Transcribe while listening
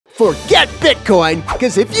Forget Bitcoin,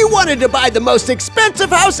 because if you wanted to buy the most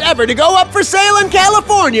expensive house ever to go up for sale in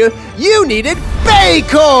California, you needed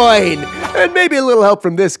Baycoin! And maybe a little help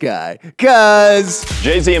from this guy, cause...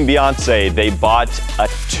 Jay-Z and Beyonce, they bought a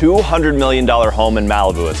 $200 million home in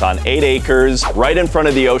Malibu. It's on 8 acres, right in front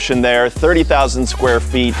of the ocean there, 30,000 square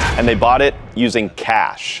feet, and they bought it using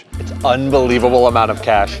cash. It's unbelievable amount of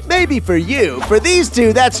cash. Maybe for you. For these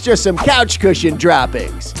two, that's just some couch cushion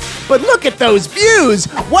droppings. But look at those views!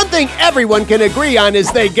 One thing everyone can agree on is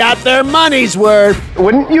they got their money's worth.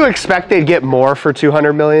 Wouldn't you expect they'd get more for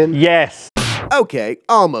 $200 million? Yes. Okay,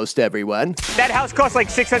 almost everyone. That house costs like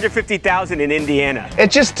 $650,000 in Indiana.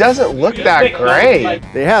 It just doesn't look that great.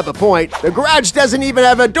 They have a point. The garage doesn't even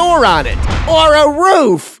have a door on it. Or a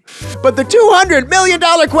roof. But the $200 million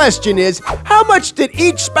question is, how much did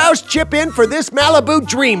each spouse chip in for this Malibu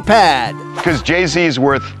dream pad? Because Jay-Z's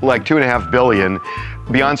worth like $2.5 billion.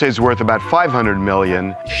 Beyonce's worth about $500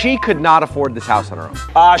 million. She could not afford this house on her own.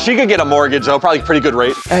 She could get a mortgage though, probably pretty good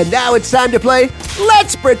rate. And now it's time to play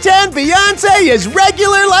Let's Pretend Beyonce is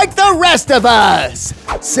Regular Like the Rest of Us.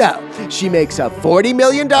 So, she makes a $40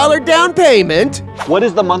 million down payment. What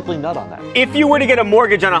is the monthly nut on that? If you were to get a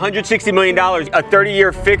mortgage on $160 million, a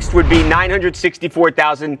 30-year fixed would be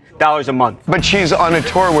 $964,000 a month. But she's on a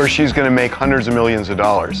tour where she's going to make hundreds of millions of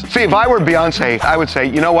dollars. See, if I were Beyonce, I would say,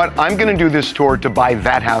 you know what? I'm going to do this tour to buy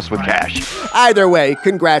that house with cash. Either way,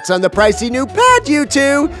 congrats on the pricey new pad, you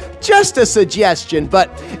two. Just a suggestion, but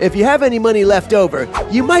if you have any money left over,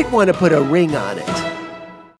 you might want to put a ring on it.